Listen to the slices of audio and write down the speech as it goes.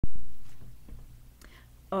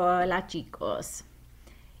Hola chicos.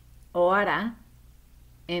 Ahora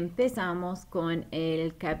empezamos con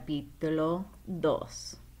el capítulo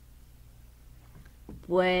 2.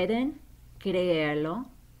 ¿Pueden creerlo?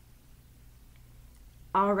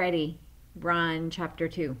 Already we're on chapter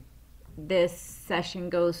 2. This session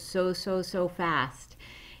goes so fast.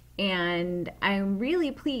 And I'm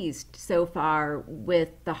really pleased so far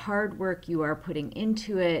with the hard work you are putting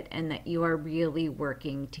into it and that you are really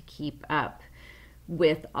working to keep up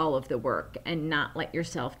with all of the work and not let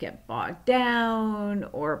yourself get bogged down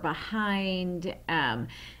or behind. I'm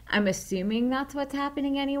assuming that's what's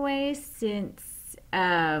happening anyway, since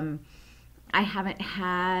I haven't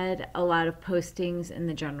had a lot of postings in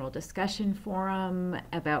the general discussion forum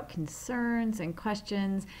about concerns and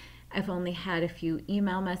questions. I've only had a few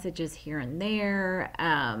email messages here and there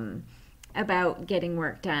about getting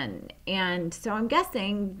work done. And so I'm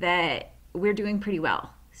guessing that we're doing pretty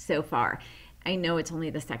well so far. I know it's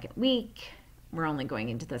only the second week. We're only going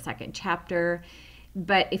into the second chapter.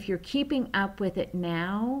 But if you're keeping up with it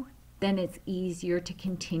now, then it's easier to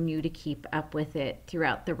continue to keep up with it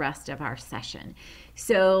throughout the rest of our session.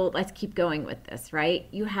 So let's keep going with this, right?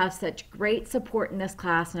 You have such great support in this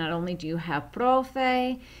class. Not only do you have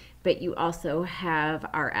Profe, but you also have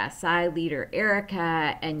our SI leader,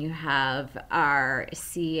 Erica, and you have our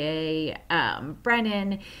CA,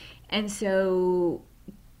 Brennan. And so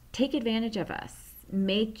take advantage of us.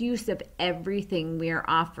 Make use of everything we are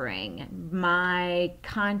offering. My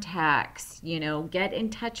contacts, get in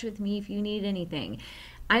touch with me if you need anything.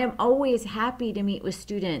 I am always happy to meet with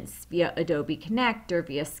students via Adobe Connect or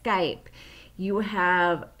via Skype. You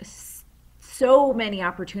have so many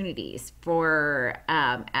opportunities for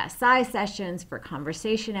SI sessions, for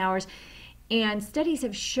conversation hours. And studies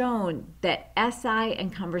have shown that SI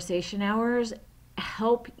and conversation hours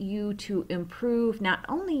help you to improve not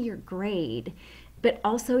only your grade, but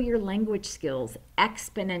also your language skills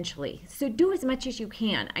exponentially. So do as much as you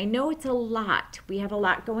can. I know it's a lot. We have a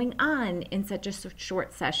lot going on in such a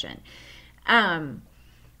short session.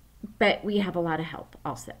 But we have a lot of help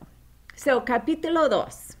also. So capítulo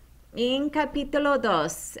 2. In capítulo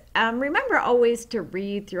 2, remember always to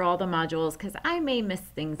read through all the modules because I may miss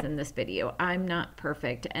things in this video. I'm not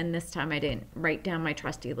perfect, and this time I didn't write down my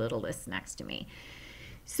trusty little list next to me.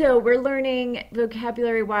 So we're learning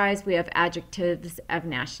vocabulary-wise. We have adjectives of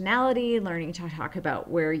nationality, learning to talk about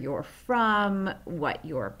where you're from, what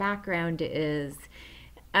your background is.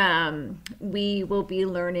 We will be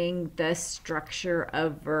learning the structure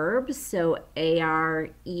of verbs, so AR,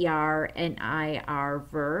 ER, and IR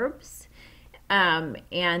verbs. And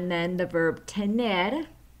then the verb tener,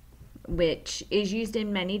 which is used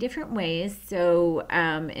in many different ways. So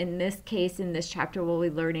in this case, in this chapter, we'll be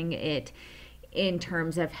learning it in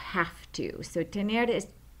terms of have to. So tener is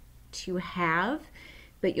to have,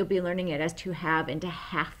 but you'll be learning it as to have and to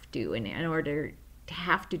have to in order to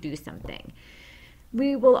have to do something.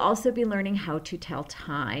 We will also be learning how to tell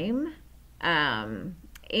time and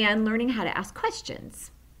learning how to ask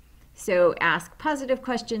questions. So ask positive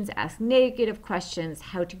questions, ask negative questions,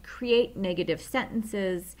 how to create negative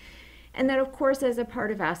sentences. And then, of course, as a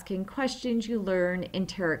part of asking questions, you learn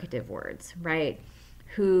interrogative words, right?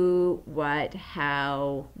 Who, what,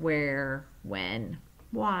 how, where, when,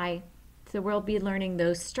 why. So we'll be learning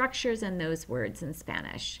those structures and those words in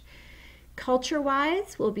Spanish.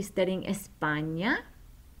 Culture-wise, we'll be studying España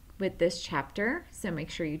with this chapter, so make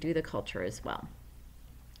sure you do the culture as well.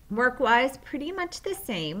 Work-wise, pretty much the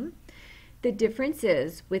same. The difference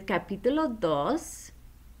is with Capítulo 2,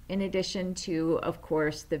 in addition to, of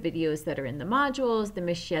course, the videos that are in the modules, the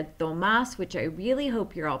Michel Thomas, which I really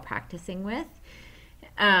hope you're all practicing with,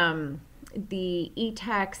 the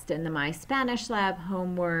e-text and the My Spanish Lab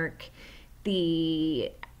homework,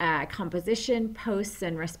 the composition posts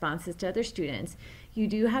and responses to other students. You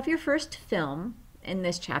do have your first film in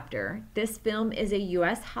this chapter. This film is a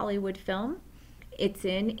US Hollywood film. It's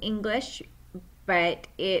in English, but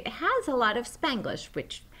it has a lot of Spanglish,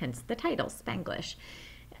 which hence the title, Spanglish.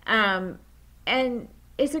 And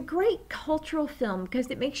it's a great cultural film because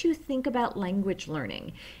it makes you think about language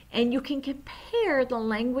learning. And you can compare the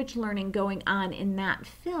language learning going on in that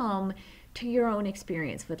film to your own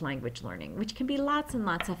experience with language learning, which can be lots and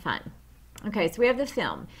lots of fun. Okay, so we have the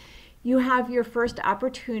film. You have your first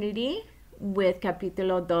opportunity with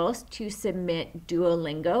Capítulo 2 to submit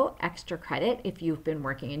Duolingo extra credit if you've been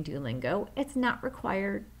working in Duolingo. It's not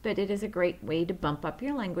required, but it is a great way to bump up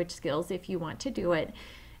your language skills if you want to do it.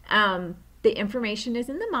 The information is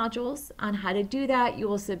in the modules on how to do that. You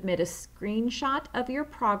will submit a screenshot of your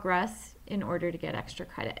progress in order to get extra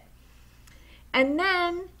credit. And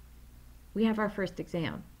then we have our first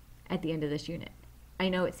exam at the end of this unit. I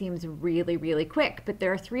know it seems really, really quick, but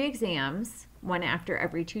there are 3 exams, one after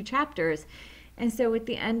every 2 chapters. And so at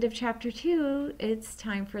the end of chapter 2, it's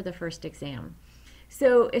time for the first exam.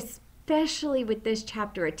 So especially with this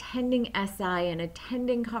chapter, attending SI and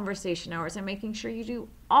attending conversation hours and making sure you do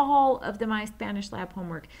all of the My Spanish Lab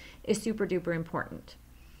homework is super duper important.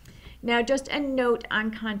 Now, just a note on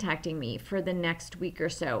contacting me for the next week or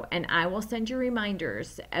so, and I will send you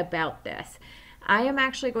reminders about this. I am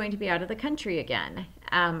actually going to be out of the country again.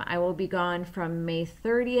 I will be gone from May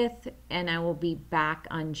 30th, and I will be back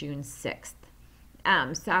on June 6th.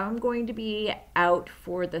 So I'm going to be out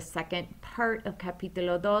for the second part of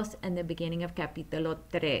Capítulo 2 and the beginning of Capítulo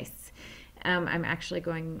 3. I'm actually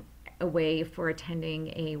going away for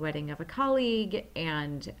attending a wedding of a colleague,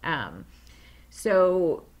 and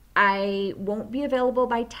so I won't be available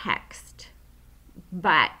by text,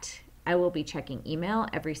 but I will be checking email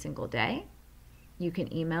every single day. You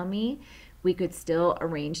can email me. We could still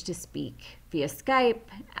arrange to speak via Skype.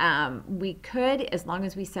 We could, as long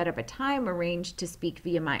as we set up a time, arrange to speak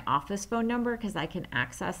via my office phone number because I can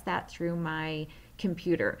access that through my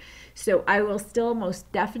computer. So I will still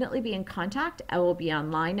most definitely be in contact. I will be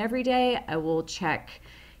online every day. I will check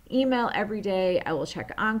email every day. I will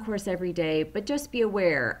check OnCourse every day, but just be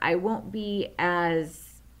aware, I won't be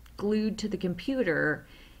as glued to the computer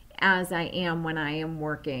as I am when I am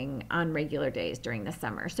working on regular days during the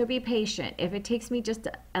summer. So be patient. If it takes me just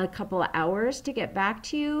a couple of hours to get back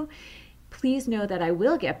to you, please know that I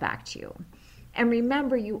will get back to you. And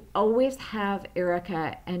remember, you always have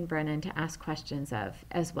Erica and Brennan to ask questions of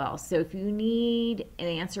as well. So if you need an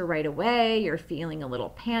answer right away, you're feeling a little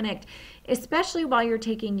panicked, especially while you're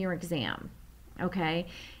taking your exam, okay?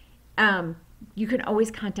 You can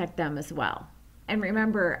always contact them as well. And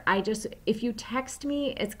remember, if you text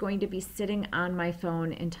me, it's going to be sitting on my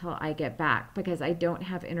phone until I get back because I don't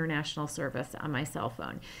have international service on my cell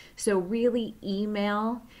phone. So really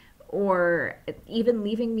email or even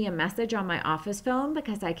leaving me a message on my office phone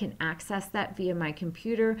because I can access that via my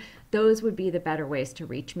computer. Those would be the better ways to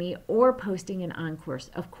reach me, or posting an OnCourse.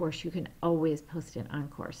 Of course, you can always post an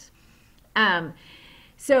OnCourse.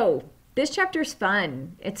 So this chapter is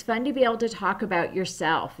fun. It's fun to be able to talk about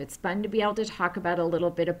yourself. It's fun to be able to talk about a little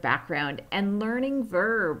bit of background, and learning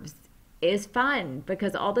verbs is fun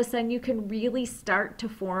because all of a sudden you can really start to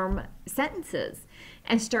form sentences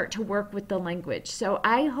and start to work with the language. So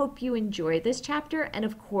I hope you enjoy this chapter, and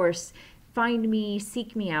of course,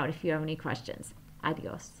 seek me out if you have any questions.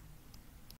 Adios.